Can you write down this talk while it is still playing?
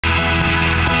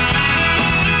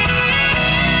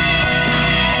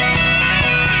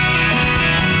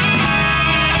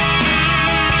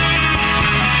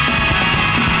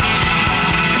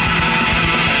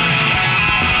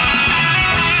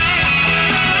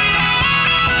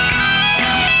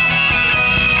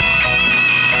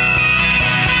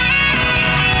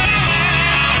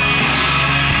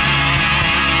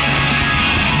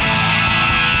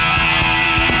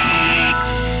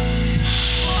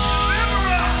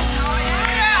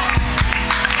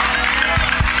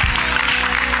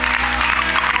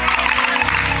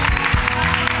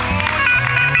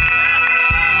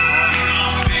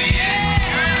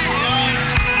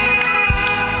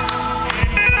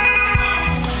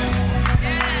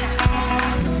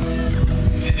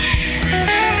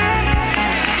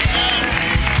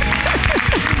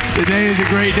Today is a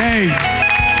great day.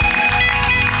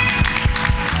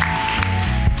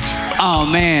 Oh,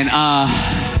 man.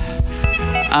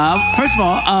 First of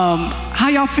all, how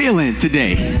y'all feeling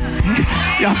today?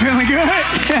 Y'all feeling good?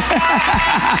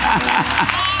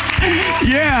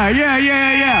 Yeah.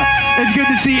 It's good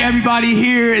to see everybody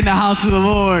here in the house of the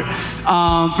Lord.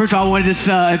 First of all, I want to just,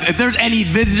 if there's any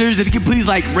visitors, if you could please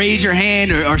raise your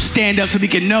hand or stand up so we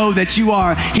can know that you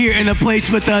are here in the place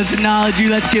with us. Acknowledge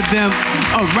you. Let's give them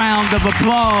a round of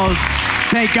applause.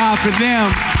 Thank God for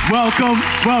them. Welcome.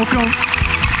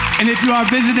 And if you are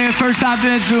visiting, first time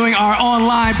visiting our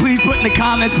online, please put in the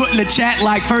comments, put in the chat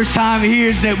first time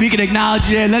here so that we can acknowledge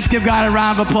you. Let's give God a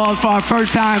round of applause for our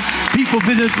first time people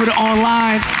visitors for the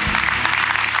online.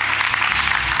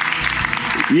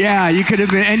 Yeah, you could have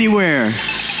been anywhere,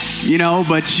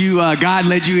 but God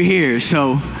led you here.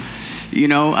 So, we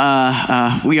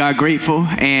are grateful,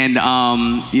 and,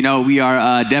 we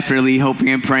are definitely hoping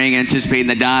and praying and anticipating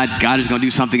that God is going to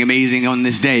do something amazing on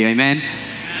this day. Amen.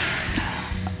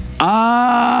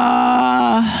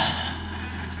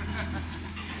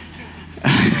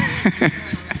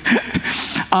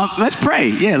 Let's pray.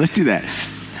 Yeah, let's do that.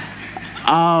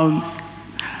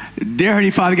 Dear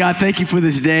Heavenly Father God, thank you for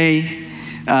this day.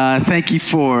 Thank you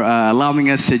for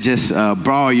allowing us to just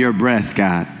borrow your breath,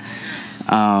 God.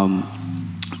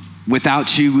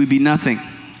 Without you, we'd be nothing.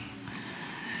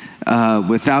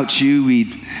 Without you,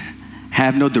 we'd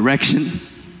have no direction.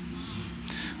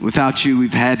 Without you,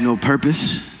 we've had no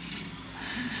purpose.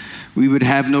 We would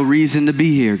have no reason to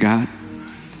be here, God.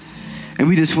 And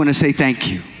we just want to say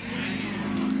thank you.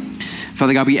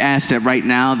 Father God, we ask that right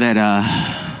now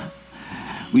that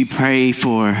we pray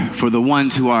for the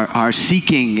ones who are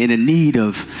seeking and in need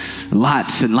of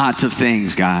lots and lots of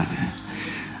things, God.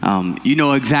 You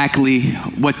know exactly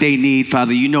what they need,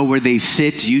 Father. You know where they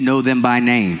sit. You know them by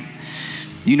name.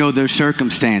 You know their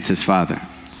circumstances, Father.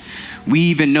 We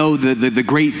even know the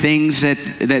great things that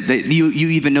you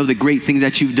even know the great things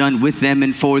that you've done with them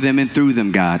and for them and through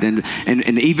them, God. And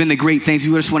even the great things,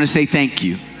 we just want to say thank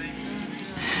you.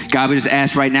 God, we just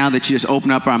ask right now that you just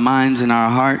open up our minds and our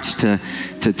hearts to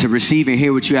receive and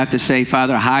hear what you have to say.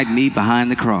 Father, hide me behind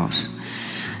the cross.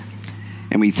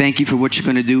 And we thank you for what you're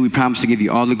going to do. We promise to give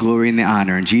you all the glory and the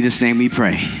honor. In Jesus' name we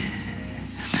pray.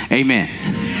 Amen.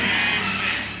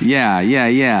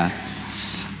 Yeah.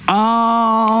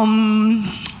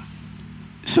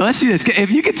 So let's do this.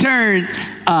 If you could turn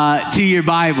to your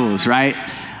Bibles, right?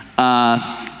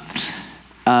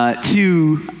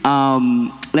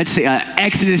 Let's say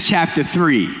Exodus chapter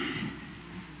 3.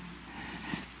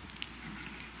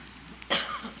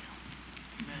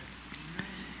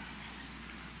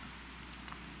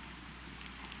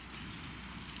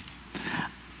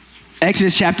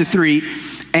 Exodus chapter 3,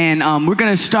 and we're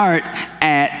going to start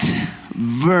at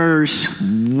verse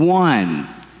 1.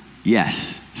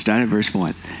 Yes, start at verse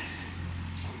 1.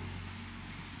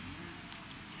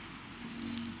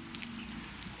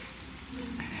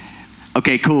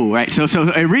 Okay, cool, right? So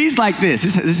it reads like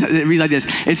this. It reads like this.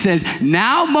 It says,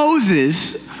 "Now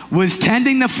Moses was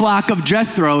tending the flock of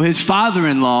Jethro, his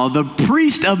father-in-law, the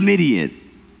priest of Midian.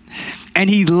 And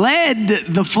he led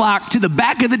the flock to the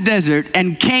back of the desert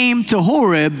and came to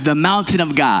Horeb, the mountain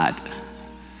of God.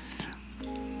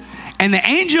 And the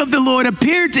angel of the Lord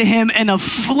appeared to him in a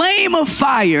flame of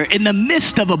fire in the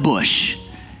midst of a bush.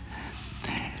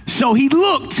 So he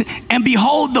looked, and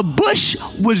behold, the bush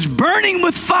was burning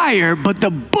with fire, but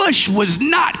the bush was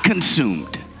not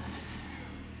consumed.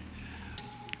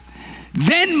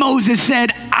 Then Moses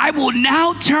said, I will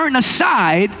now turn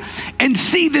aside and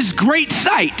see this great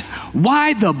sight,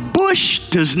 why the bush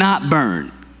does not burn.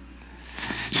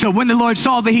 So when the Lord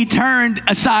saw that he turned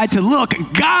aside to look,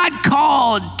 God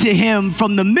called to him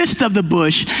from the midst of the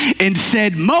bush and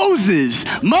said, Moses,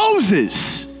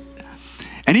 Moses.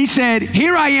 And he said,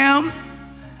 here I am.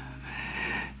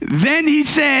 Then he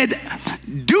said,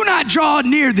 do not draw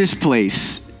near this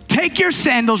place. Take your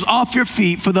sandals off your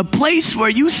feet, for the place where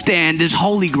you stand is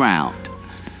holy ground.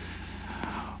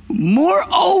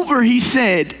 Moreover, he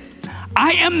said,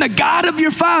 I am the God of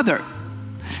your father,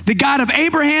 the God of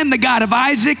Abraham, the God of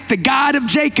Isaac, the God of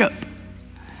Jacob.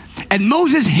 And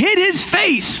Moses hid his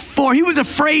face, for he was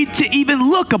afraid to even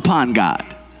look upon God.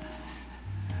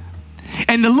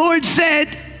 And the Lord said,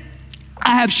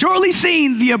 I have surely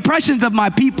seen the oppressions of my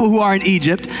people who are in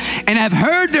Egypt, and have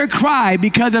heard their cry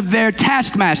because of their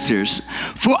taskmasters.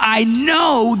 For I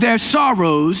know their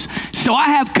sorrows, so I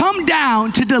have come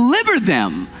down to deliver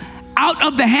them out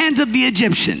of the hands of the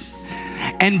Egyptian,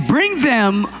 and bring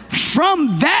them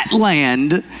from that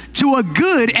land to a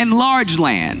good and large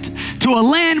land, to a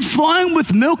land flowing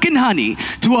with milk and honey,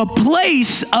 to a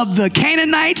place of the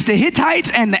Canaanites, the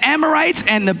Hittites, and the Amorites,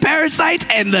 and the Perizzites,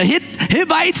 and the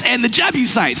Hivites, and the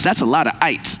Jebusites. That's a lot of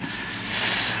ites.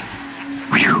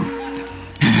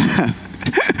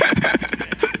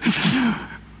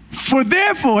 For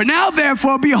therefore,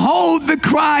 behold, the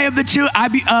cry of the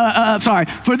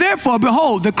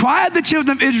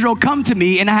children of Israel come to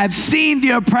me, and I have seen the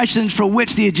oppressions for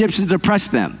which the Egyptians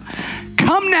oppressed them.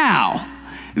 Come now,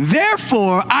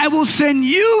 therefore, I will send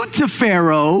you to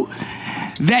Pharaoh,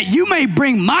 that you may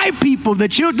bring my people, the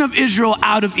children of Israel,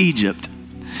 out of Egypt.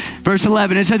 Verse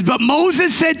 11, it says, but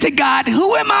Moses said to God,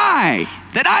 who am I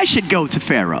that I should go to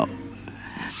Pharaoh,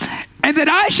 and that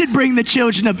I should bring the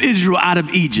children of Israel out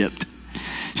of Egypt?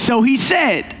 So he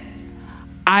said,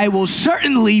 I will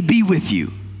certainly be with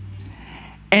you,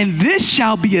 and this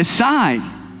shall be a sign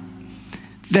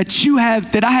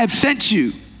that I have sent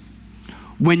you.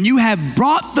 When you have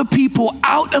brought the people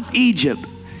out of Egypt,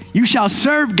 you shall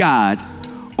serve God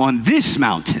on this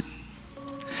mountain.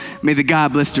 May the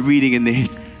God bless the reading and the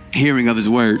hearing of his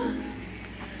word.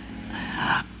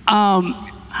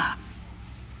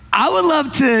 I would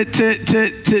love to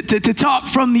talk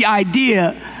from the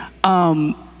idea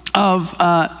of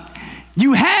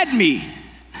you had me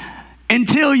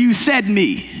until you said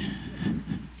me.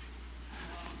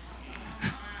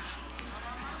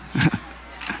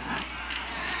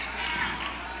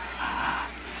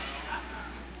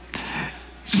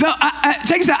 So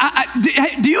check this out.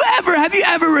 Have you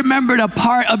ever remembered a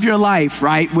part of your life,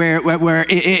 right,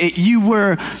 where you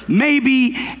were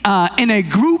maybe in a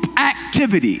group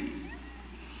activity?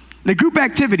 The group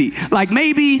activity, like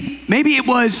maybe it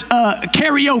was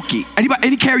karaoke.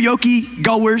 Any karaoke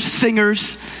goers,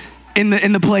 singers in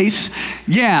the place?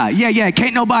 Yeah.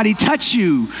 Can't nobody touch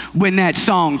you when that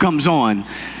song comes on.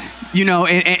 You know,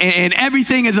 and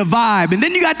everything is a vibe. And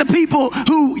then you got the people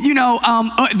who,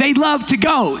 they love to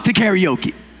go to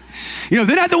karaoke. You know,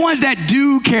 they're not the ones that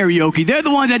do karaoke. They're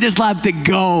the ones that just love to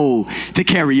go to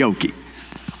karaoke.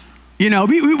 You know,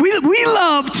 we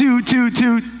love to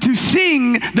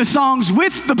sing the songs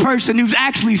with the person who's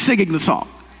actually singing the song.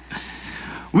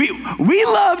 We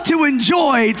love to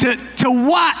enjoy to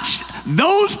watch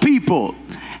those people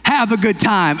have a good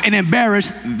time and embarrass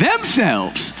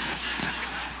themselves.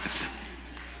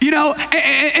 You know,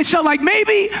 and so like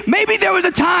maybe there was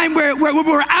a time where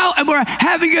we're out and we're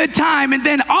having a good time, and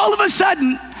then all of a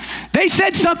sudden they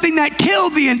said something that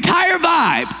killed the entire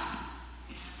vibe.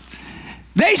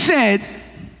 They said,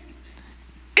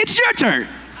 it's your turn.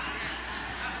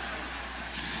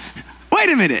 Wait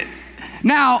a minute.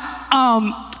 Now,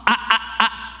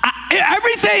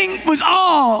 everything was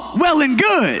all well and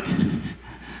good.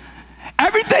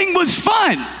 Everything was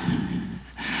fun.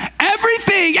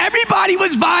 Everybody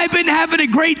was vibing, having a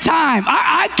great time.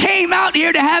 I came out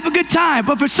here to have a good time,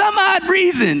 but for some odd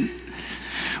reason,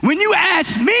 when you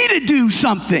ask me to do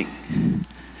something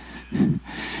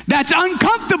that's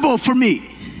uncomfortable for me,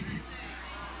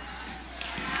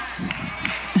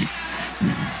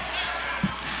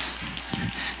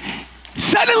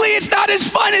 suddenly it's not as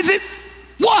fun as it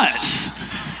was.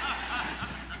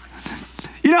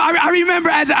 You know, I remember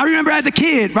as a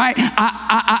kid, right?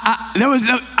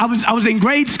 I was in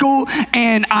grade school,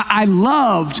 and I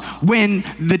loved when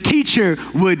the teacher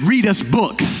would read us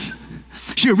books.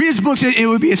 She would read us books, and it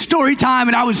would be a story time,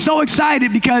 and I was so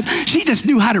excited because she just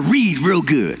knew how to read real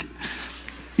good.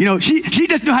 You know, she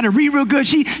just knew how to read real good.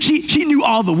 She knew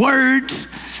all the words.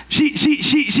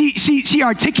 She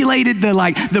articulated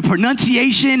the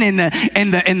pronunciation and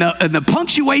the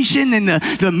punctuation and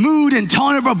the mood and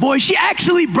tone of her voice. She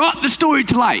actually brought the story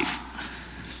to life.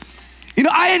 You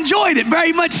know, I enjoyed it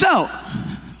very much so.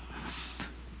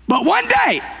 But one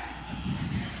day,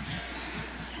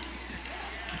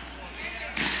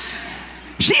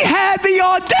 she had the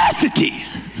audacity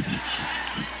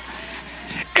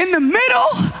in the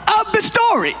middle of the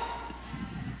story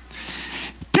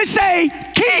to say,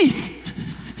 Keith,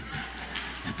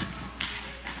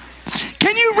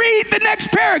 can you read the next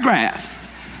paragraph?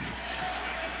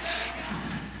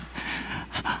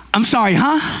 I'm sorry,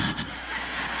 huh?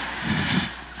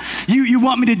 You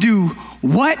want me to do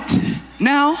what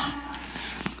now?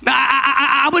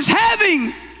 I was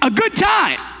having a good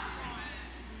time.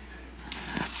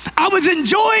 I was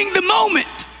enjoying the moment.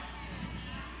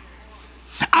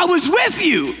 I was with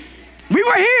you. We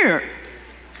were here.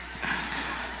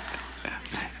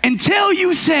 Until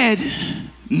you said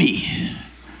me.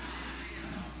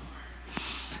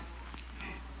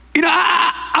 You know,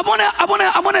 I want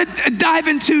to dive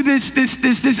into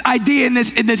this idea in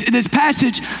this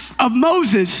passage of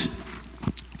Moses,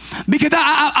 because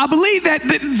I believe that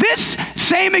this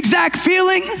same exact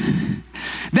feeling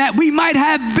that we might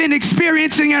have been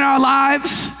experiencing in our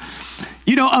lives,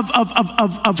 you know,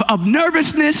 of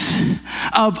nervousness,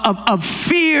 of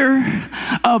fear,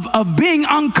 of being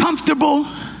uncomfortable.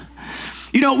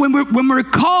 You know, when we're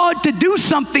called to do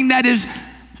something that is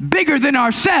bigger than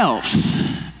ourselves.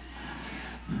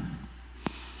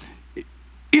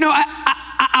 You know,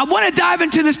 I want to dive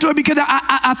into this story because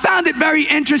I found it very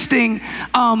interesting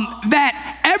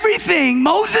that everything,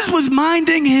 Moses was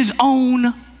minding his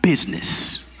own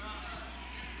business.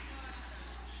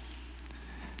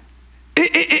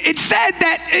 It said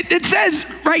that, it says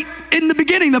right in the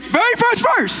beginning, the very first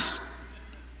verse,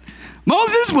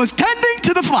 Moses was tending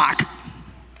to the flock.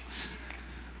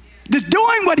 Just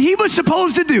doing what he was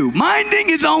supposed to do, minding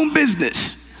his own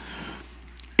business.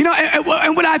 You know,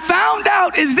 and what I found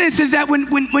out is this, is that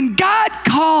when God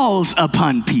calls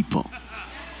upon people,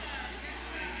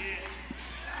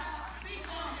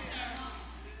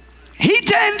 he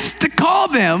tends to call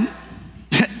them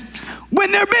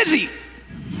when they're busy.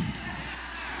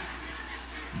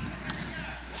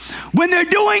 When they're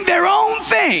doing their own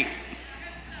thing.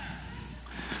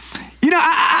 You know,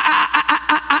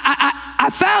 I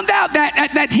found out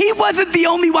that he wasn't the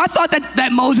only one. I thought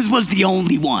that Moses was the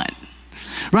only one,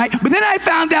 right? But then I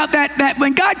found out that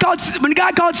when God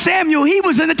called Samuel, he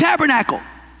was in the tabernacle.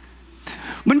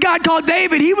 When God called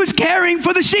David, he was caring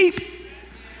for the sheep.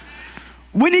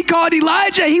 When he called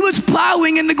Elijah, he was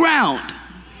plowing in the ground.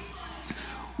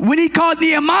 When he called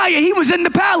Nehemiah, he was in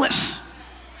the palace.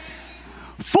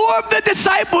 4 of the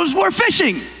disciples were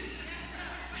fishing.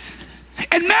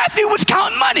 And Matthew was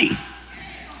counting money.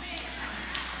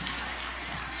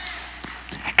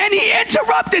 And he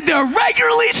interrupted their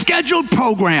regularly scheduled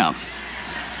program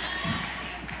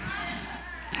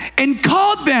and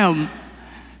called them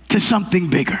to something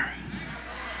bigger.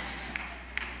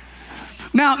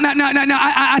 Now,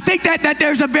 I think that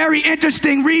there's a very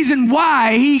interesting reason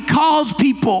why he calls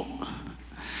people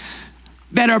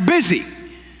that are busy.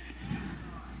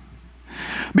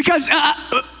 Because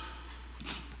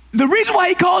the reason why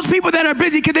he calls people that are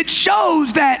busy, because it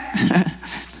shows that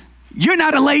you're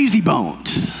not a lazy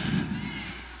bones.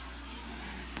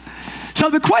 So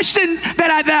the question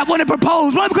that I want to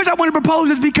propose, one of the questions I want to propose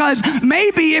is because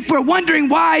maybe if we're wondering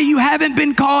why you haven't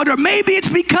been called, or maybe it's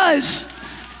because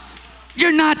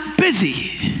you're not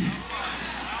busy.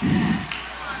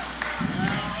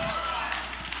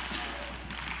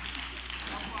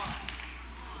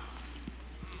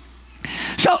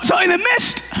 So in the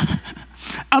midst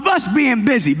of us being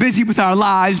busy with our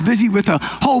lives, busy with a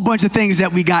whole bunch of things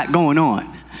that we got going on,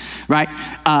 right?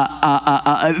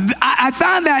 I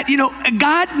found that, you know,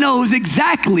 God knows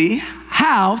exactly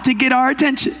how to get our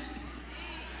attention.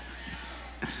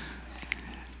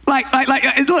 Like,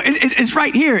 look, it's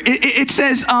right here. It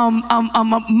says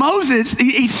Moses,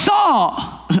 he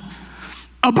saw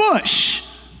a bush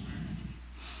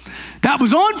that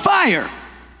was on fire.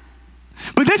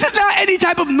 But this is not any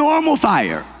type of normal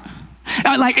fire.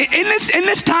 Like in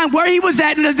this time where he was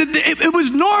at, it was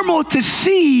normal to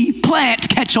see plants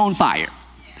catch on fire.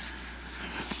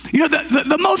 You know,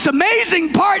 the most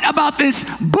amazing part about this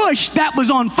bush that was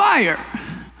on fire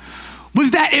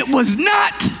was that it was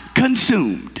not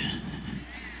consumed.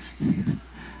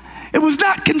 It was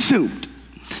not consumed.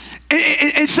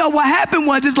 And so what happened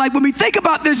was, is like when we think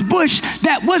about this bush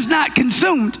that was not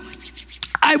consumed,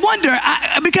 I wonder,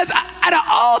 because out of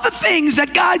all the things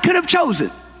that God could have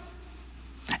chosen,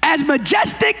 as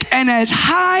majestic and as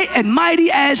high and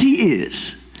mighty as he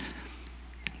is,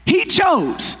 he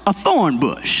chose a thorn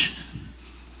bush.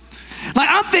 Like,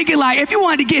 I'm thinking, like, if you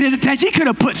wanted to get his attention, he could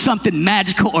have put something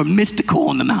magical or mystical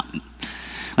on the mountain.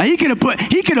 Like, he could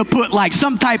have put like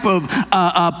some type of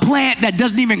plant that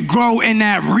doesn't even grow in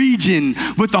that region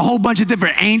with a whole bunch of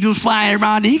different angels flying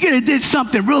around. He could have did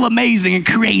something real amazing and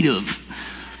creative.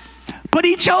 But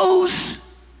he chose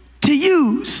to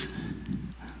use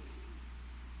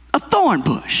a thorn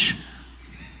bush.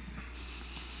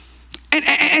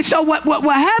 And so what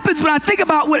happens when I think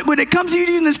about when it comes to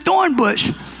using this thorn bush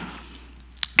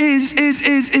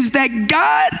is that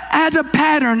God has a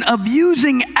pattern of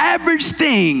using average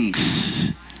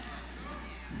things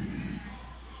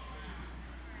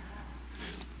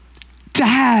to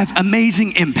have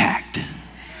amazing impact.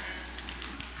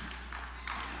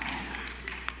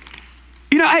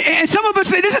 You know, and some of us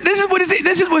say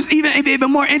this is what's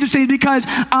even more interesting, because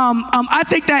I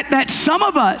think that some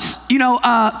of us, you know,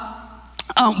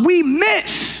 we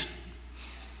miss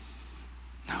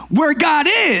where God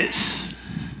is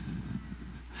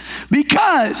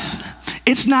because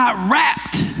it's not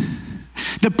wrapped.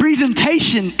 The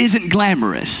presentation isn't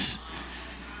glamorous.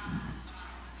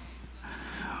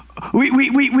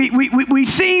 we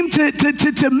seem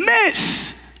to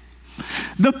miss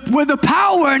where the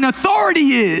power and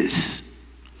authority is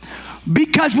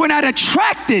because we're not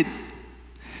attracted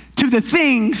to the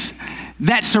things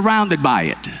that's surrounded by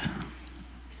it.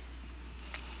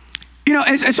 You know,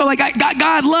 and so like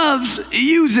God loves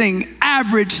using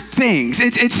average things.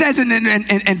 It says in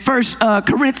 1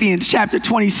 Corinthians chapter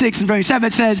 26 and verse 7,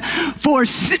 it says,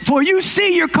 for you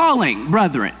see your calling,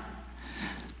 brethren,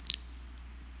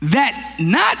 that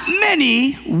not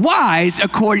many wise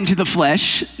according to the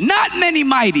flesh, not many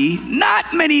mighty,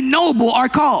 not many noble are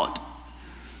called.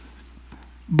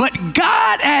 But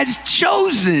God has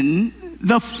chosen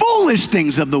the foolish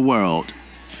things of the world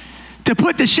to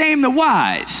put to shame the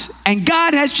wise. And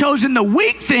God has chosen the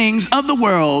weak things of the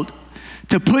world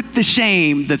to put to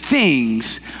shame the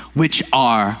things which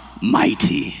are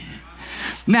mighty.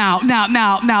 Now,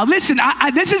 listen,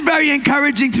 this is very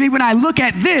encouraging to me when I look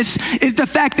at this, is the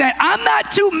fact that I'm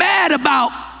not too mad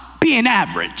about being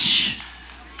average.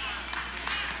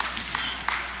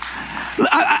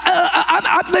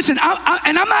 Listen,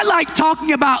 and I'm not like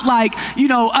talking about like, you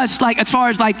know, us like as far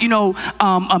as like, you know,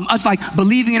 us like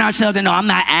believing in ourselves and no, I'm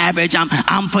not average,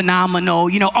 I'm phenomenal,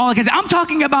 you know, all that. I'm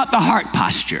talking about the heart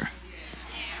posture.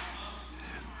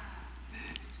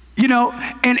 You know,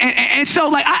 and so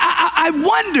like I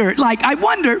wonder,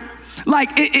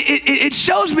 it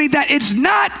shows me that it's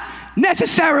not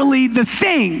necessarily the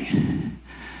thing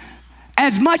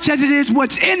as much as it is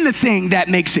what's in the thing that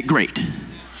makes it great.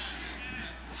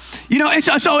 You know, and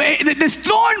so this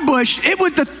thorn bush, it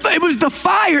was the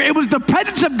fire, it was the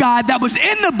presence of God that was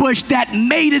in the bush that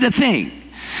made it a thing.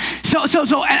 So,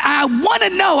 and I want to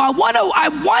know, I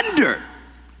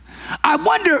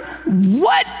wonder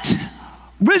what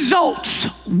results,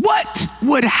 what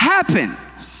would happen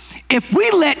if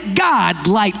we let God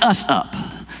light us up?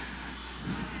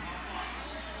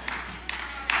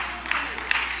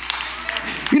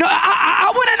 You know,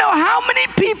 I want to know, how many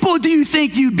people do you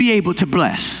think you'd be able to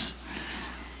bless?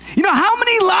 You know, how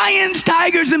many lions,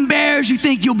 tigers, and bears you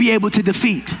think you'll be able to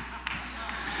defeat?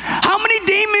 How many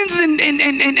demons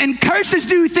and curses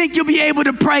do you think you'll be able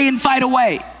to pray and fight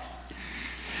away?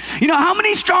 You know, how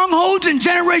many strongholds and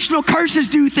generational curses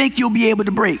do you think you'll be able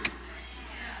to break?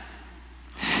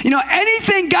 You know,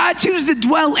 anything God chooses to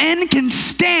dwell in can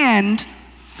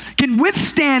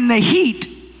withstand the heat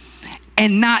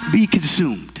and not be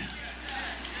consumed.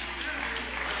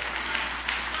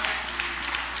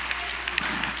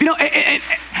 You know,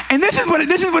 and this is what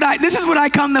I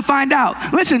come to find out.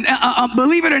 Listen,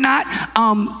 believe it or not,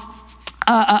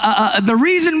 the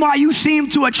reason why you seem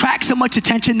to attract so much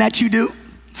attention that you do,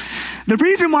 the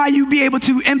reason why you be able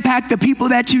to impact the people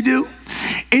that you do,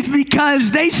 is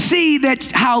because they see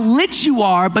that how lit you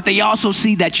are, but they also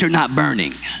see that you're not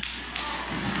burning.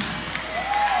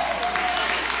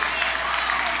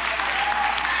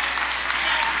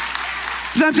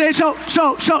 You know what I'm saying? So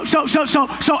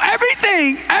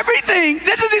everything,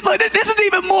 this is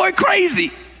even more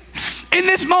crazy in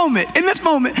this moment.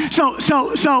 So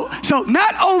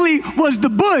not only was the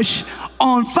bush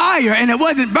on fire and it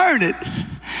wasn't burning,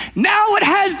 now it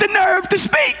has the nerve to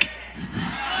speak.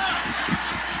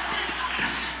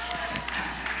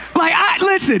 Like,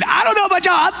 listen, I don't know about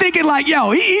y'all, I'm thinking like,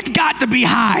 yo, he's got to be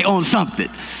high on something.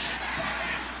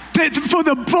 For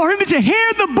him to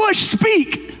hear the bush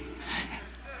speak,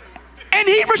 and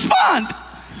he respond.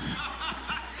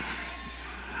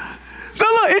 So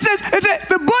look, it says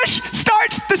the bush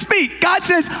starts to speak. God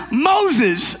says,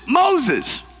 Moses.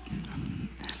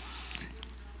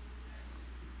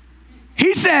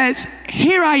 He says,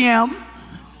 here I am.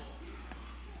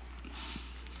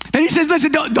 And he says,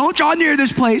 listen, don't draw near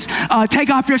this place. Take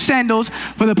off your sandals,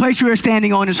 for the place you are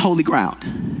standing on is holy ground.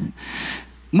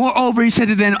 Moreover, he said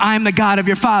to them, I am the God of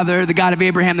your father, the God of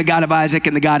Abraham, the God of Isaac,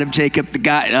 and the God of Jacob, the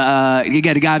God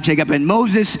of Jacob. And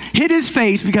Moses hid his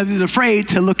face because he was afraid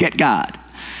to look at God.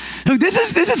 So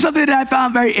this is something that I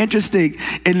found very interesting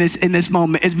in this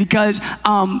moment, is because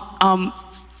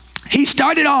he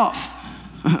started off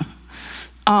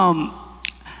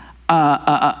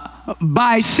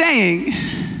by saying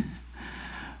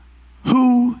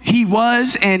who he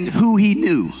was and who he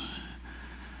knew.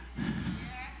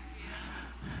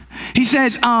 He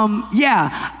says,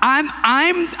 yeah,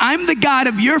 I'm the God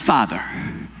of your father.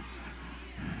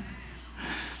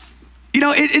 You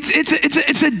know,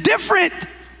 it's a different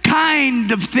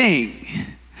kind of thing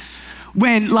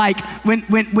when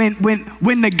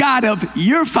the God of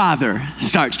your father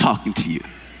starts talking to you.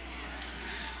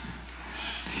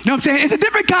 You know what I'm saying? It's a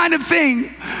different kind of thing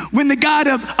when the God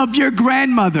of your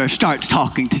grandmother starts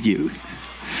talking to you.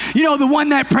 You know, the one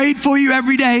that prayed for you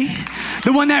every day,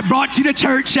 The one that brought you to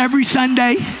church every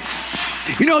Sunday.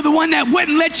 You know, the one that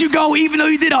wouldn't let you go even though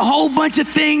you did a whole bunch of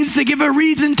things to give a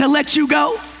reason to let you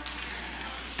go.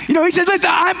 You know, he says, listen,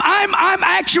 I'm him.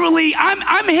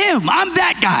 I'm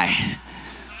that guy.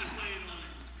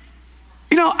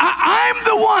 You know, I'm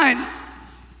the one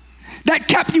that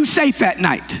kept you safe at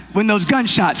night when those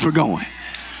gunshots were going.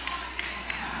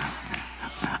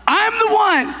 I'm the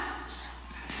one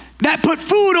that put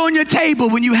food on your table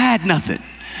when you had nothing.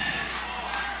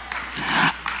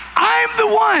 I'm the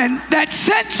one that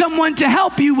sent someone to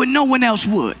help you when no one else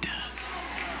would.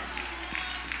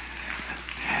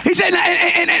 He said,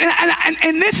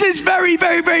 and this is very,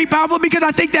 very, very powerful, because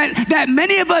I think that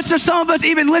many of us, or some of us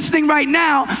even listening right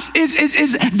now,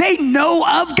 is they know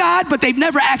of God, but they've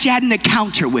never actually had an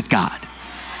encounter with God.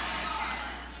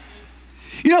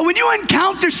 You know, when you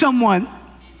encounter someone,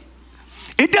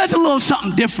 it does a little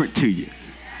something different to you.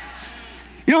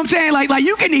 You know what I'm saying? Like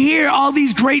you can hear all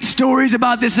these great stories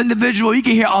about this individual. You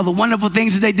can hear all the wonderful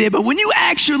things that they did. But when you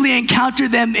actually encounter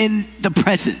them in the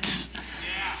presence,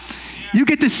 you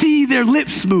get to see their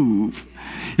lips move.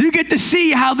 You get to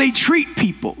see how they treat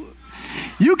people.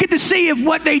 You get to see if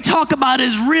what they talk about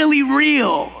is really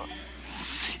real.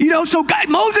 You know, so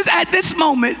Moses at this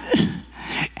moment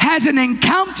has an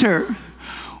encounter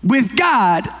with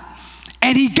God,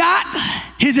 and he got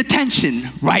his attention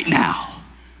right now.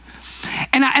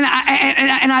 And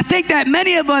I think that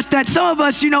many of us, that some of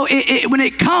us, you know, when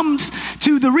it comes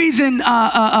to the reason,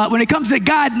 when it comes to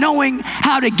God knowing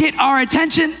how to get our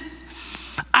attention,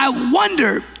 I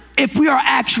wonder if we are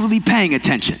actually paying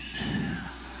attention.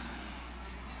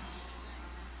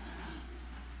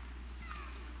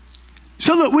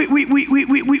 So look,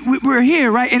 we're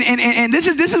here, right? And this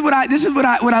is what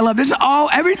I love.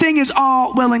 Everything is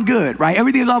all well and good, right?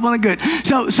 Everything is all well and good.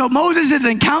 So Moses is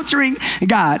encountering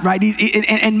God, right?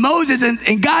 And Moses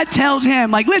and God tells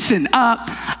him, like, listen,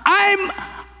 I'm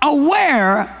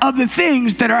aware of the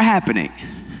things that are happening.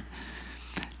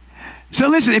 So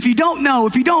listen, if you don't know,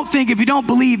 if you don't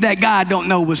believe that God don't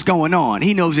know what's going on,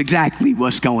 he knows exactly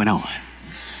what's going on.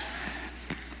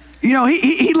 You know,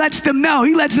 he lets them know.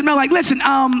 He lets them know, like, listen,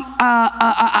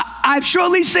 I've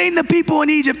surely seen the people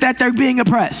in Egypt that they're being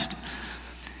oppressed.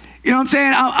 You know what I'm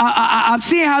saying? I'm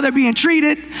seeing how they're being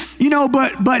treated, you know,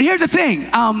 but here's the thing.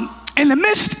 In the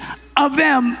midst of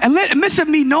them, in the midst of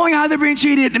me knowing how they're being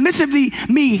treated, in the midst of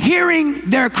me hearing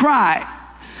their cry,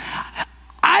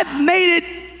 I've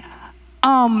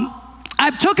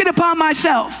took it upon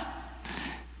myself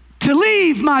to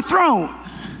leave my throne,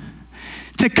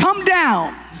 to come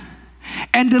down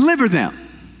and deliver them.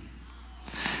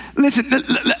 Listen,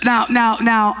 now,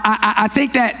 I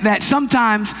think that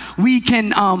sometimes we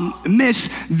can miss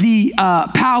the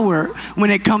power when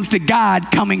it comes to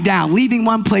God coming down, leaving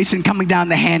one place and coming down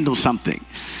to handle something.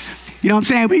 You know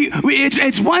what I'm saying?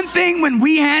 It's one thing when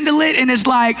we handle it and it's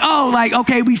like, oh, like,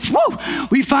 okay, we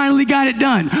finally got it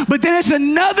done. But then it's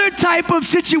another type of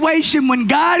situation when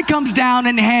God comes down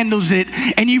and handles it,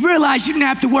 and you realize you didn't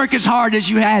have to work as hard as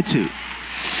you had to.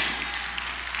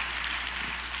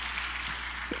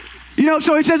 You know,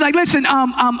 so he says, like, listen,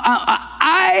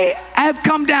 I have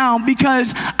come down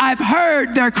because I've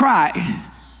heard their cry.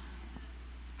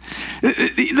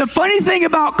 The funny thing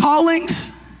about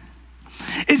callings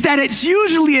is that it's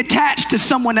usually attached to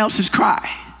someone else's cry.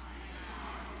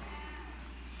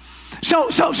 So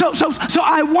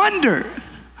I wonder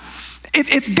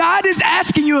if God is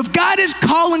asking you, if God is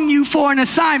calling you for an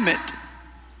assignment,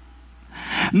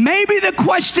 maybe the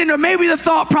question or maybe the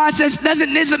thought process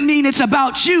doesn't mean it's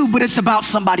about you, but it's about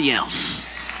somebody else.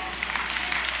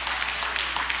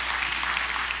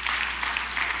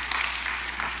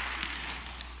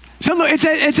 So look, it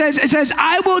says,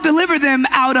 I will deliver them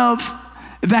out of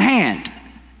the hand.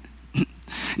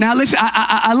 Now listen,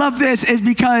 I love this is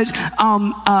because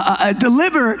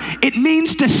deliver, it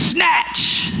means to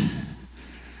snatch.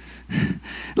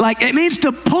 Like it means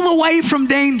to pull away from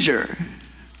danger.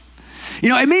 You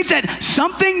know, it means that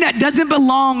something that doesn't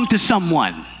belong to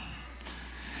someone.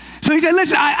 So he said,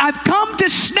 listen, I've come to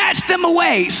snatch them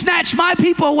away, snatch my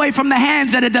people away from the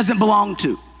hands that it doesn't belong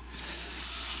to.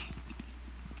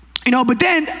 You know, but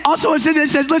then also it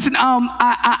says, listen,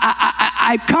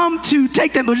 I've come to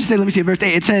take them. Let me see, verse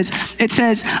 8. It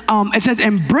says,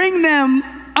 and bring them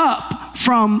up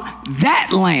from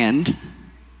that land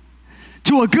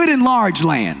to a good and large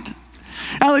land.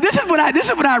 Now, this is what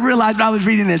I realized when I was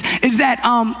reading this, is that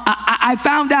I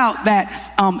found out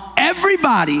that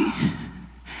everybody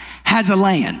has a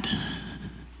land.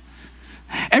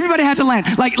 Everybody has a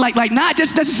land, like not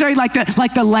just necessarily like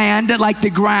the land, like the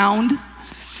ground,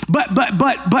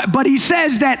 But he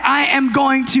says that I am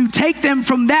going to take them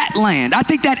from that land. I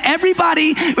think that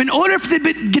everybody, in order for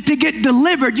them to get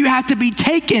delivered, you have to be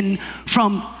taken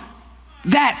from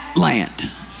that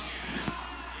land.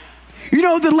 You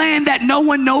know, the land that no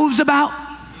one knows about?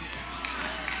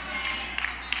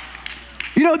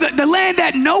 You know, the land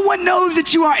that no one knows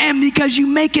that you are in because you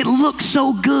make it look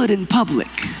so good in public.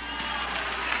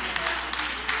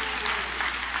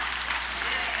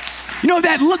 You know, the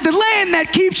land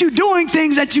that keeps you doing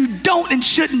things that you don't and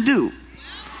shouldn't do.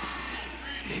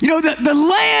 You know, the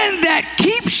land that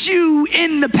keeps you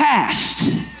in the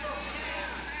past.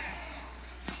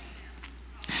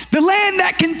 The land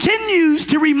that continues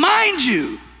to remind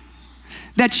you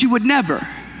that you would never,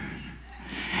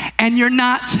 and you're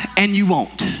not, and you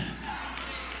won't.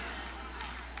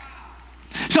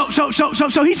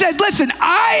 So he says, listen,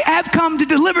 I have come to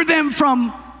deliver them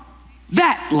from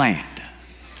that land.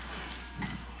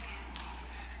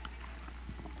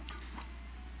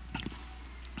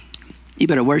 You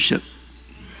better worship.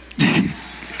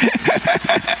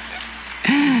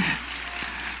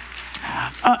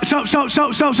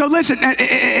 So listen,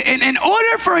 in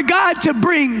order for God to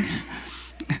bring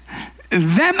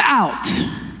them out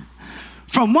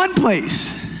from one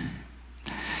place,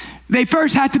 they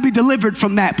first have to be delivered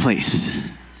from that place.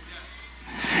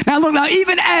 Now look, now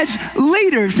even as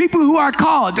leaders, people who are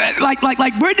called, like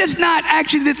we're just not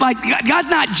actually, like God's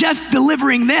not just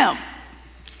delivering them.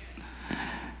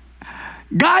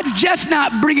 God's just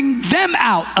not bringing them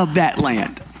out of that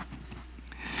land.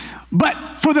 But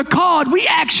for the called, we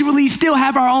actually still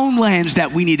have our own lands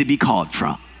that we need to be called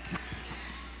from.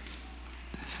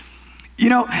 You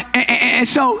know, and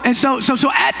so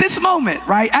at this moment,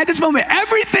 right? At this moment,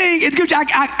 everything is Gucci.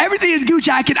 Everything is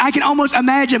Gucci. I can almost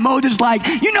imagine Moses like,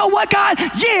 you know what, God?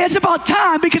 Yeah, it's about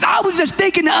time, because I was just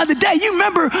thinking the other day. You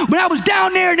remember when I was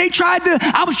down there and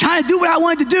I was trying to do what I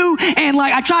wanted to do, and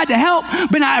like I tried to help,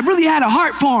 but I really had a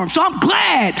heart for them. So I'm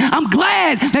glad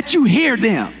that you hear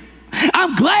them.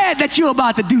 I'm glad that you're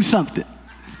about to do something.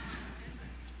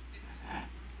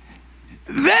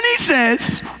 Then he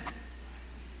says,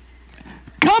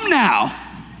 come now,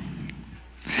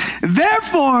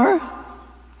 therefore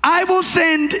I will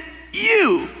send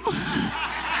you.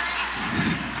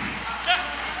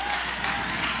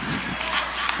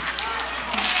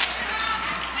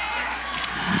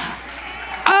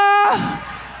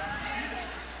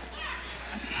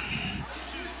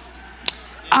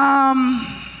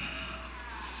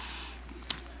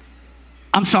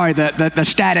 I'm sorry, the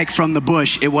static from the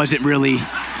bush, it wasn't really,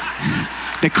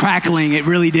 the crackling, it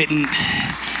really didn't,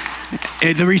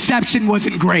 the reception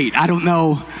wasn't great. I don't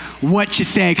know what you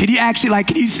say. Could you actually,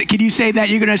 could you say that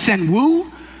you're gonna send woo?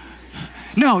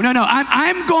 No,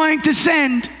 I'm going to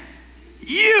send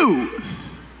you.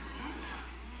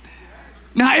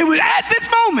 Now it was at this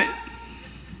moment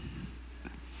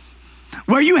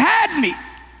where you had me.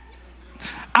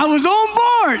 I was on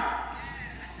board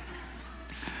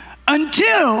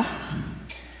until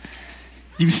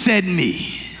you said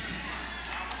me.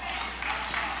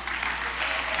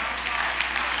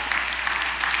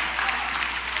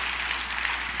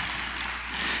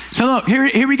 So look,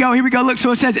 here we go. Look,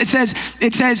 so it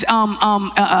says,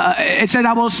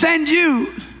 I will send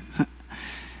you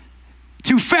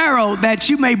to Pharaoh that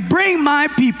you may bring my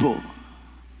people,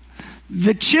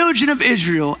 the children of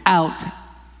Israel, out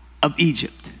of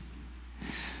Egypt.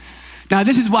 Now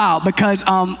this is wild because,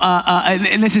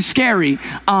 and this is scary,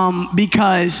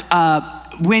 because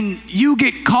when you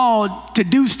get called to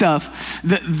do stuff,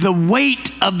 the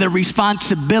weight of the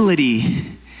responsibility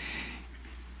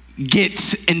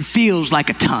gets and feels like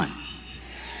a ton.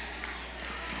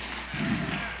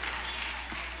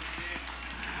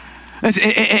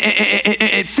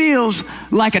 It feels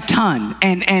like a ton,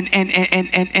 and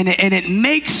it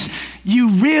makes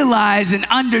you realize and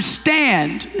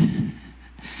understand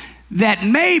that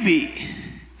maybe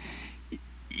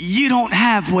you don't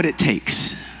have what it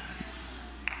takes.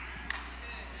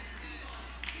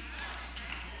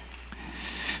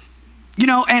 You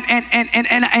know,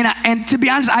 and to be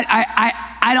honest,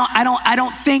 I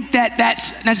don't think that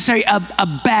that's necessarily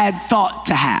a bad thought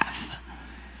to have.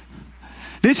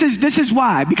 This is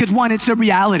why, because one, it's a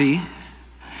reality,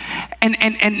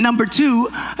 and number two,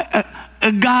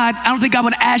 God, I don't think God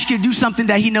would ask you to do something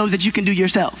that He knows that you can do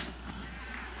yourself.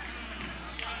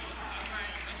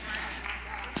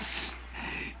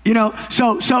 You know,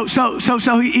 so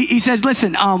he says,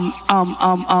 listen,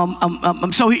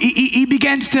 so he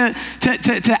begins to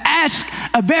ask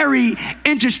a very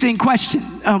interesting question.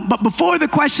 But before the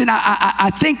question, I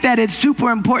think that it's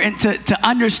super important to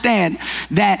understand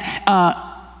that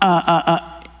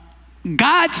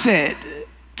God said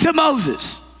to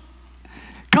Moses,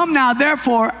 "Come now,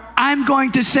 therefore, I'm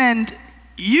going to send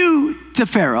you to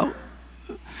Pharaoh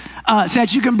so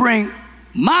that you can bring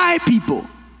my people,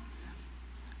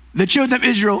 the children of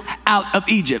Israel, out of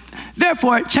Egypt."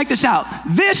 Therefore, check this out.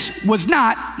 This was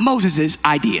not Moses'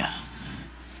 idea.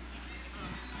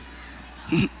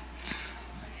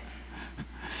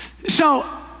 So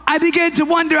I began to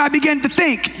wonder, I began to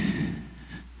think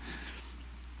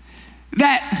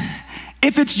that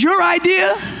if it's your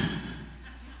idea,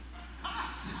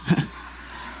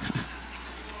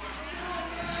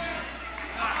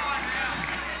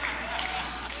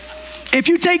 if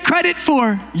you take credit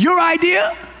for your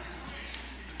idea,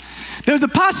 there's a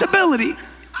possibility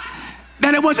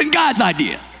that it wasn't God's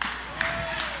idea.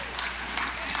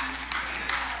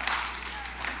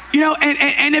 You know,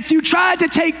 and if you try to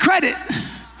take credit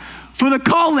for the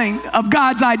calling of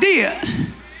God's idea,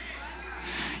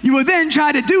 you will then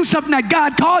try to do something that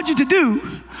God called you to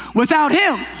do without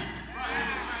him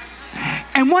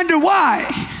and wonder why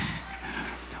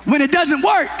when it doesn't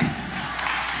work.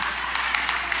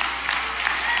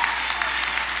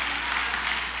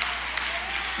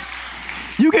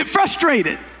 You get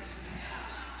frustrated.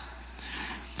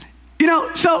 You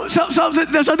know, so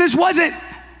this wasn't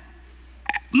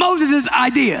Moses'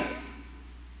 idea.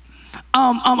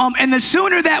 And the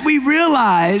sooner that we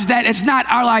realize that it's not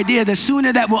our idea, the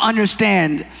sooner that we'll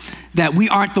understand that we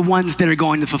aren't the ones that are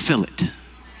going to fulfill it.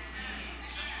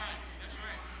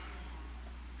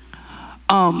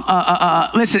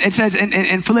 Listen, it says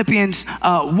in Philippians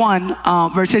 1,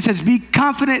 verse 6, it says, "Be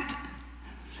confident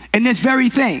in this very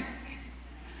thing,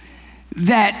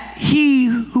 that he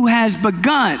who has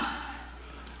begun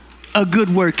a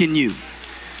good work in you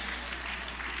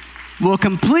will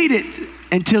complete it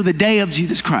until the day of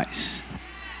Jesus Christ."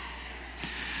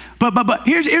 But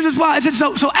here's what's wild. It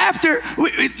says, so after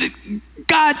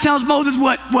God tells Moses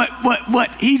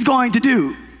what he's going to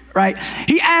do, right?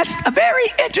 He asks a very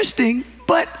interesting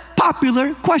but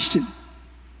popular question.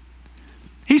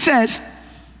 He says,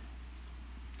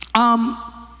 "Who am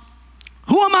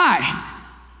I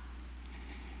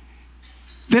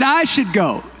that I should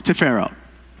go to Pharaoh,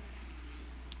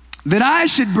 that I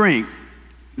should bring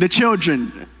the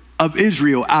children of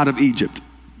Israel out of Egypt?"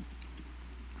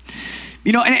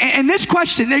 You know, and this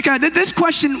question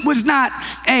was not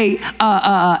a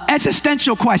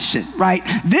existential question, right?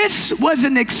 This was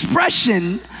an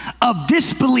expression of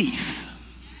disbelief.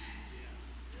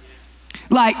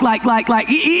 This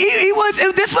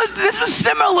was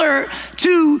similar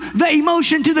to the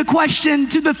emotion, to the question,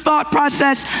 to the thought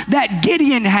process that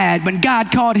Gideon had when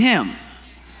God called him.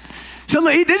 So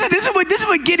look, this is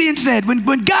what Gideon said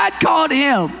when God called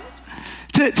him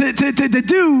to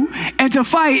do and to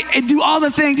fight and do all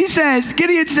the things.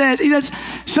 Gideon says,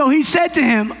 so he said to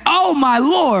him, "Oh my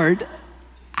Lord,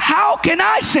 how can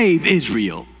I save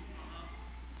Israel?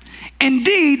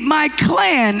 Indeed, my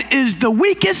clan is the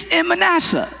weakest in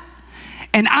Manasseh,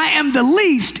 and I am the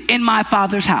least in my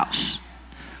father's house."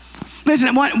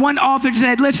 Listen, one author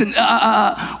said, listen,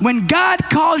 when God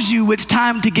calls you, it's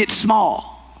time to get small.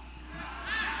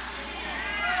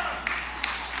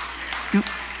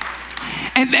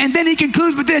 And then he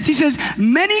concludes with this. He says,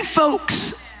 many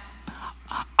folks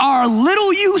are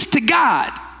little use to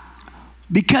God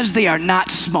because they are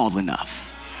not small enough.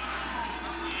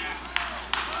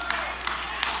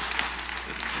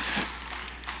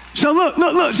 So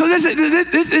look. So this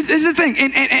is the thing,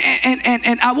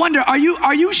 and I wonder, are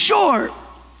you sure?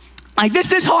 Like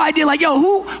this whole idea, like, yo,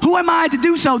 who am I to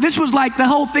do so? This was like the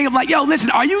whole thing of like, yo, listen,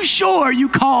 are you sure you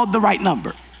called the right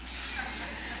number?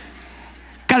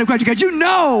 Kind of question, because you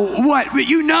know what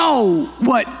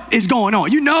is going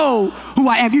on. You know who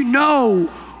I am. You know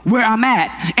where I'm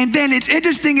at. And then it's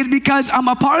interesting is because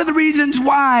a part of the reasons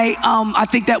why I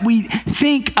think that we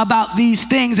think about these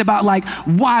things, about like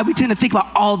why we tend to think about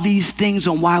all these things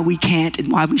on why we can't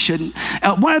and why we shouldn't.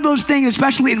 One of those things,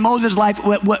 especially in Moses' life,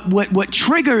 what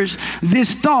triggers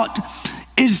this thought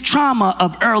is trauma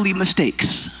of early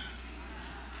mistakes.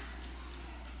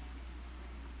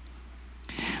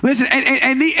 Listen,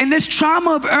 and this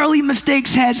trauma of early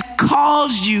mistakes has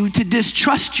caused you to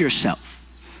distrust yourself.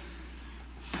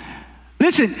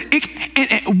 Listen,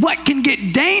 what can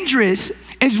get dangerous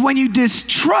is when the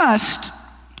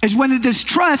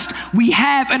distrust we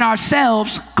have in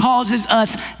ourselves causes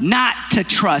us not to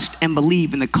trust and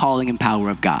believe in the calling and power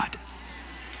of God.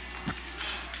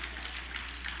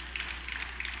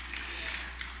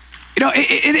 You know,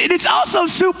 it's also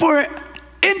super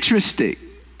interesting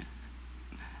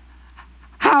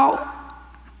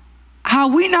how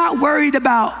we not worried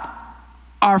about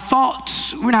our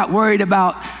faults. We're not worried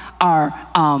about our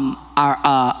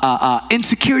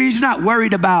insecurities. We're not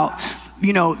worried about,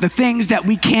 the things that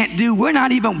we can't do. We're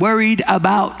not even worried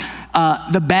about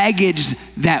the baggage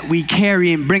that we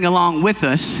carry and bring along with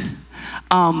us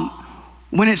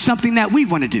when it's something that we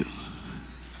want to do.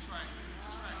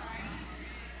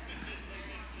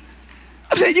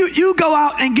 I'm saying you go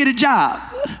out and get a job.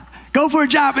 Go for a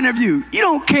job interview. You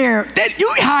don't care.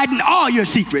 You're hiding all your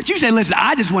secrets. You say, listen,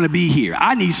 I just want to be here.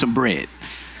 I need some bread.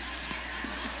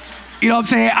 You know what I'm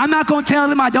saying? I'm not going to tell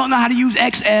them I don't know how to use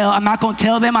Excel. I'm not going to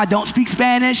tell them I don't speak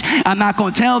Spanish. I'm not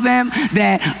going to tell them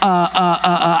that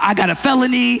I got a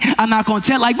felony. I'm not going to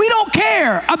tell, we don't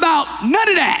care about none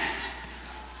of that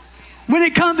when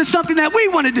it comes to something that we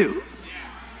want to do.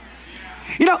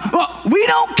 We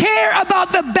don't care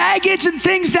about the baggage and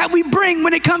things that we bring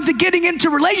when it comes to getting into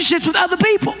relationships with other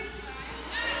people.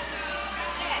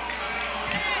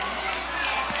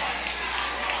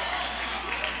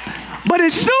 But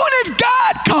as soon as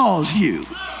God calls you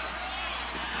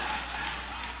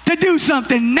to do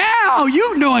something, now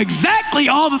you know exactly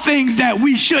all the things that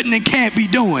we shouldn't and can't be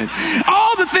doing.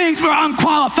 All the things we're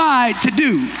unqualified to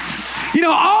do.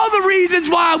 All the reasons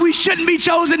why we shouldn't be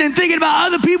chosen and thinking about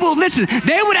other people. Listen,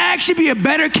 they would actually be a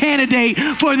better candidate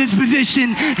for this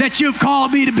position that you've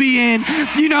called me to be in.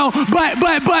 But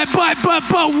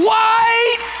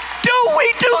why do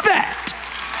we do that?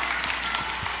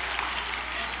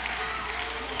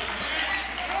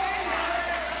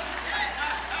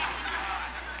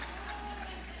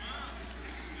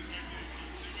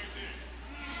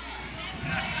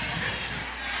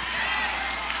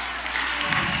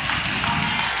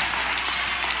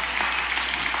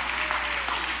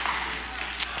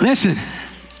 Listen,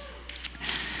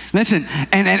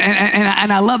 and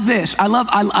I love this. I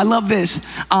love this.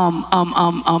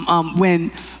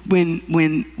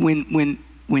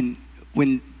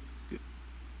 When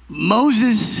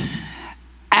Moses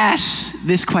asked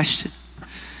this question,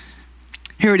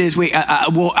 here it is.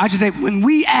 I should say, when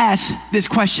we ask this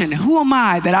question, who am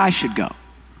I that I should go?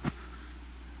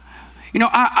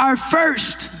 Our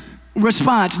first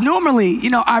response, normally,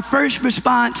 our first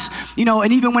response,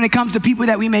 and even when it comes to people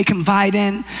that we may confide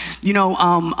in,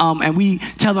 and we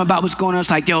tell them about what's going on,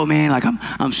 it's like, yo, man,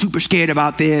 I'm super scared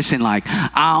about this, and I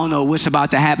don't know what's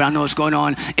about to happen. I know what's going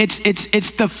on. It's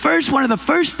one of the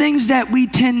first things that we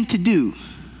tend to do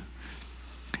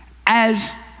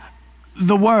as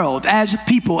the world, as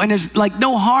people, and there's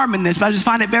no harm in this, but I just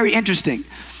find it very interesting.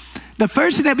 The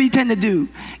first thing that we tend to do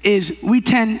is we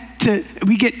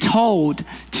get told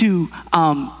to,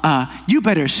 you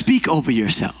better speak over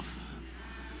yourself.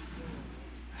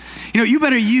 You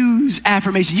better use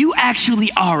affirmation. You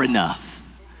actually are enough.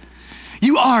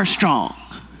 You are strong.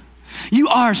 You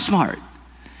are smart.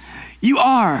 You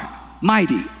are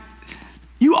mighty.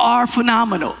 You are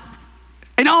phenomenal.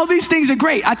 And all these things are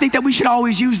great. I think that we should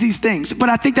always use these things. But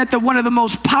I think that one of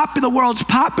the world's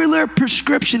popular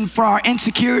prescription for our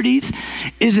insecurities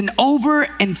is an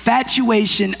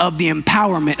over-infatuation of the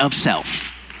empowerment of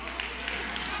self.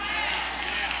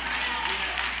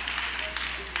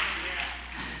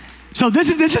 So this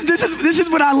is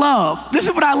what I love. This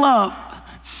is what I love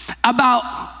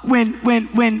about when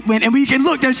and we can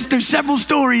look, there's several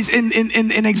stories in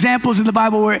examples in the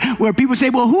Bible where people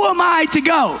say, well, who am I to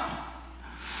go?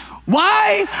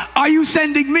 Why are you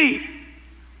sending me?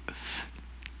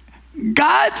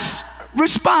 God's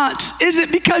response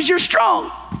isn't because you're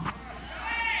strong.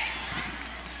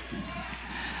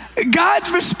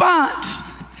 God's response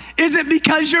isn't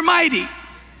because you're mighty,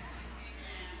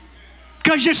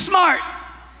 because you're smart.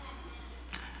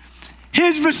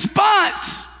 His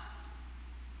response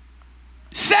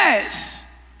says,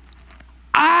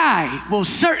 I will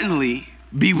certainly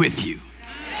be with you.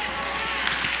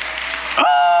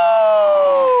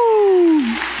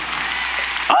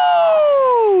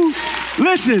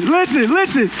 Listen,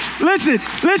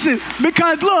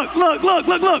 because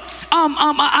look.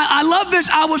 I love this.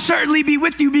 I will certainly be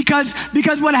with you because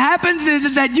what happens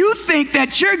is that you think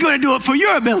that you're going to do it for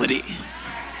your ability.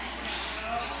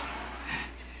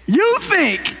 You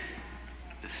think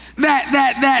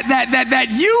that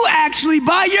you actually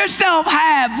by yourself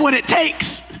have what it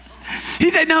takes. He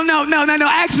said, no.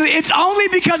 Actually, it's only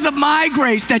because of my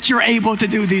grace that you're able to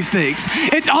do these things.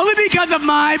 It's only because of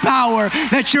my power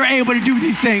that you're able to do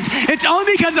these things. It's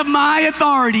only because of my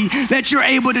authority that you're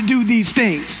able to do these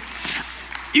things.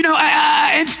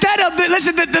 Instead of,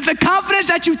 the confidence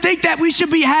that you think that we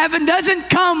should be having doesn't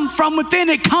come from within.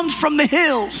 It comes from the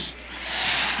hills,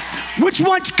 which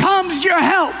once comes your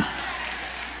help.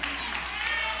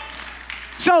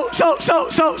 So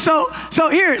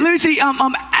here, let me see.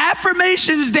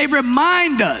 Affirmations, they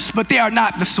remind us, but they are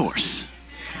not the source.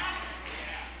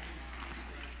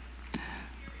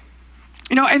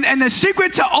 and the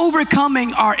secret to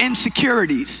overcoming our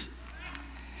insecurities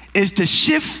is to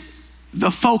shift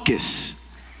the focus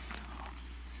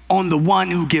on the one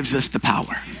who gives us the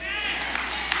power.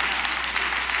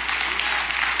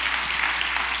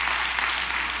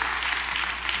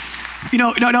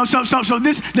 So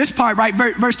this part, right,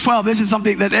 verse 12, this is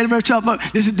something that, verse 12, look,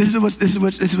 this is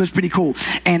what's pretty cool.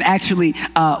 And actually,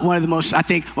 one of the most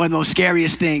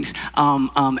scariest things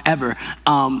ever.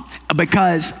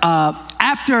 Because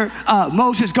after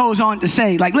Moses goes on to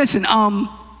say, like, listen, but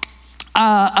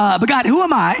God, who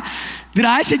am I that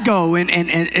I should go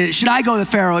and should I go to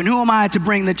Pharaoh, and who am I to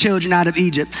bring the children out of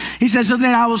Egypt? He says, so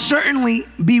then I will certainly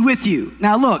be with you.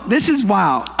 Now look, this is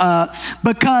wild,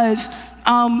 because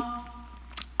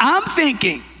I'm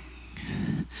thinking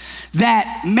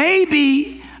that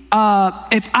maybe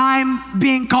if I'm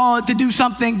being called to do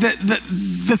something,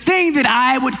 the thing that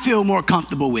I would feel more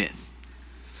comfortable with,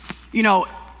 God,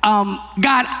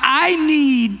 I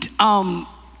need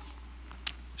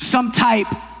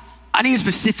I need a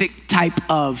specific type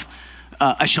of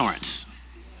assurance.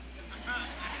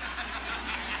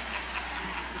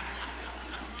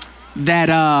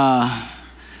 That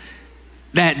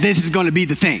this is going to be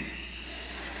the thing.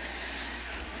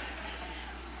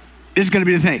 This is going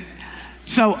to be the thing.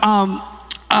 So,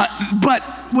 but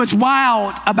what's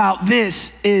wild about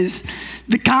this is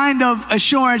the kind of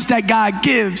assurance that God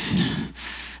gives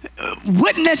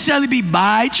wouldn't necessarily be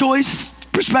my choice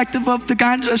perspective of the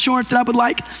kind of assurance that I would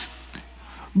like,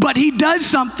 but he does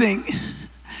something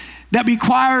that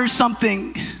requires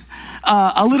something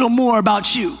a little more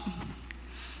about you.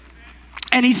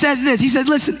 And he says this, he says,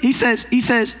 listen, he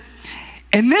says,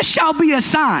 and this shall be a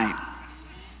sign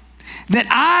that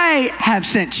I have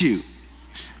sent you.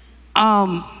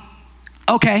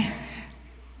 Okay.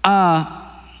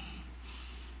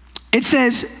 It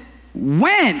says,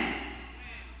 when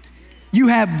you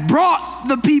have brought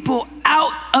the people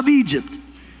out of Egypt,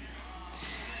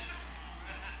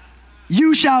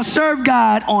 you shall serve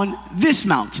God on this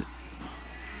mountain.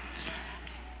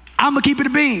 I'm gonna keep it a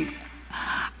bean.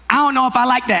 I don't know if I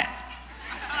like that.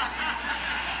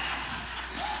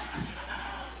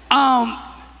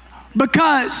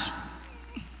 Because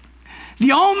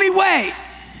the only way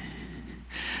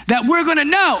that we're gonna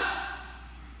know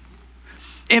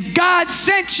if God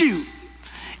sent you,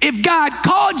 if God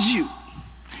called you,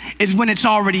 is when it's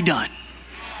already done.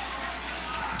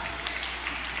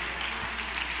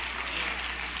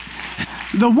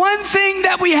 The one thing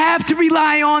that we have to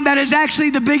rely on that is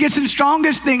actually the biggest and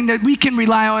strongest thing that we can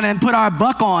rely on and put our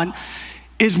buck on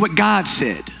is what God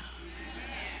said.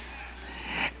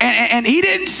 And he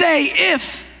didn't say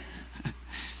if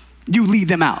you lead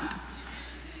them out.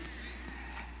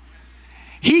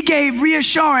 He gave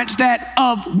reassurance that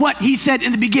of what he said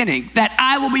in the beginning, that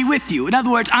I will be with you. In other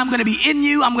words, I'm going to be in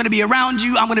you, I'm going to be around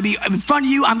you, I'm going to be in front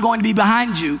of you, I'm going to be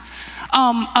behind you.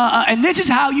 And this is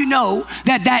how you know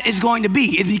that that is going to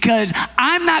be, is because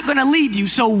I'm not going to leave you.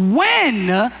 So when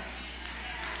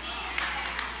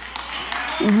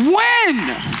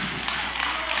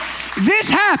this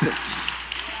happens,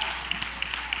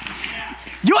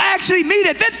 you'll actually meet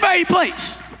at this very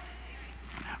place,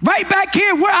 right back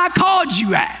here where I called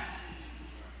you at.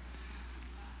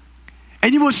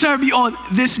 And you will serve me on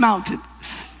this mountain.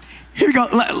 Here we go.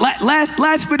 Last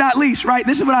but not least, right?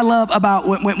 This is what I love about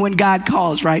when God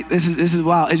calls, right? This is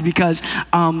wild. Is because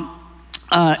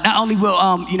not only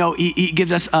will he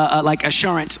gives us like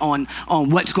assurance on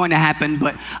what's going to happen,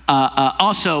 but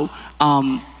also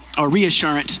or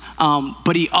reassurance,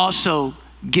 but he also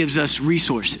gives us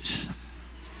resources.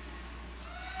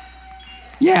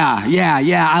 Yeah.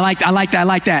 I like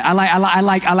that.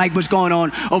 I like what's going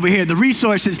on over here. The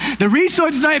resources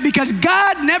are because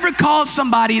God never calls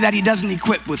somebody that he doesn't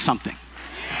equip with something.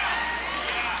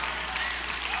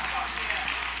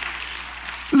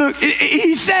 Look,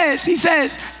 he says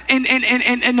in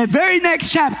the very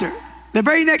next chapter,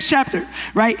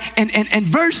 right? And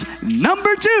verse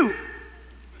number 2.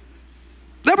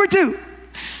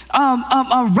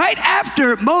 Right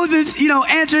after Moses,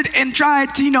 answered and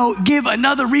tried to, give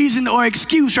another reason or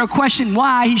excuse or question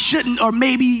why he shouldn't, or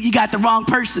maybe you got the wrong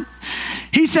person.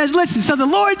 He says, listen, so the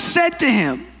Lord said to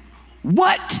him,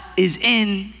 what is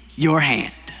in your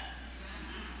hand?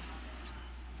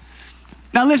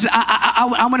 Now listen,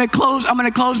 I'm going to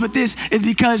close with this, is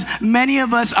because many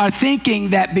of us are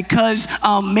thinking that because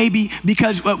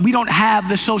we don't have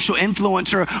the social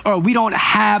influence or we don't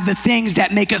have the things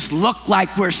that make us look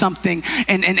like we're something,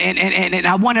 and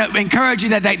I want to encourage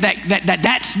you that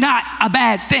that's not a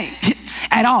bad thing.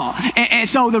 at all. And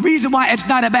so the reason why it's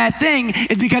not a bad thing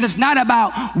is because it's not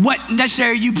about what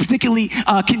necessarily you particularly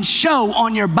can show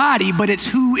on your body, but it's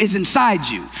who is inside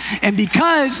you. And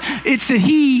because it's a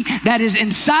he that is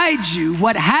inside you,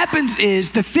 what happens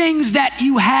is the things that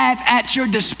you have at your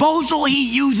disposal,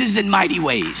 he uses in mighty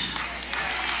ways.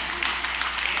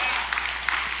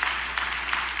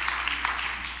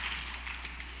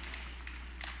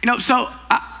 So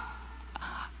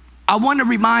I want to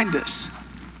remind us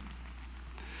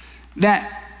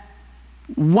that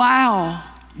while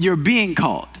you're being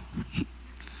called,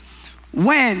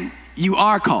 when you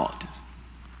are called,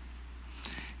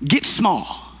 get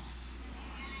small.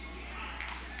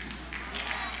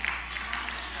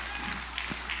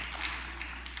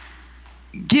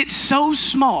 Get so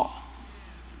small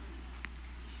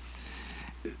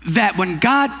that when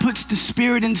God puts the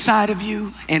Spirit inside of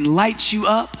you and lights you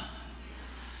up,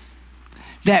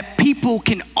 that people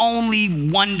can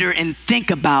only wonder and think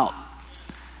about,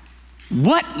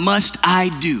 what must I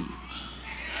do?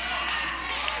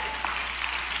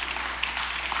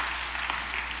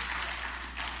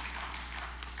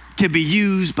 To be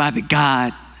used by the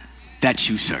God that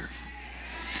you serve.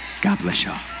 God bless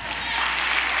y'all.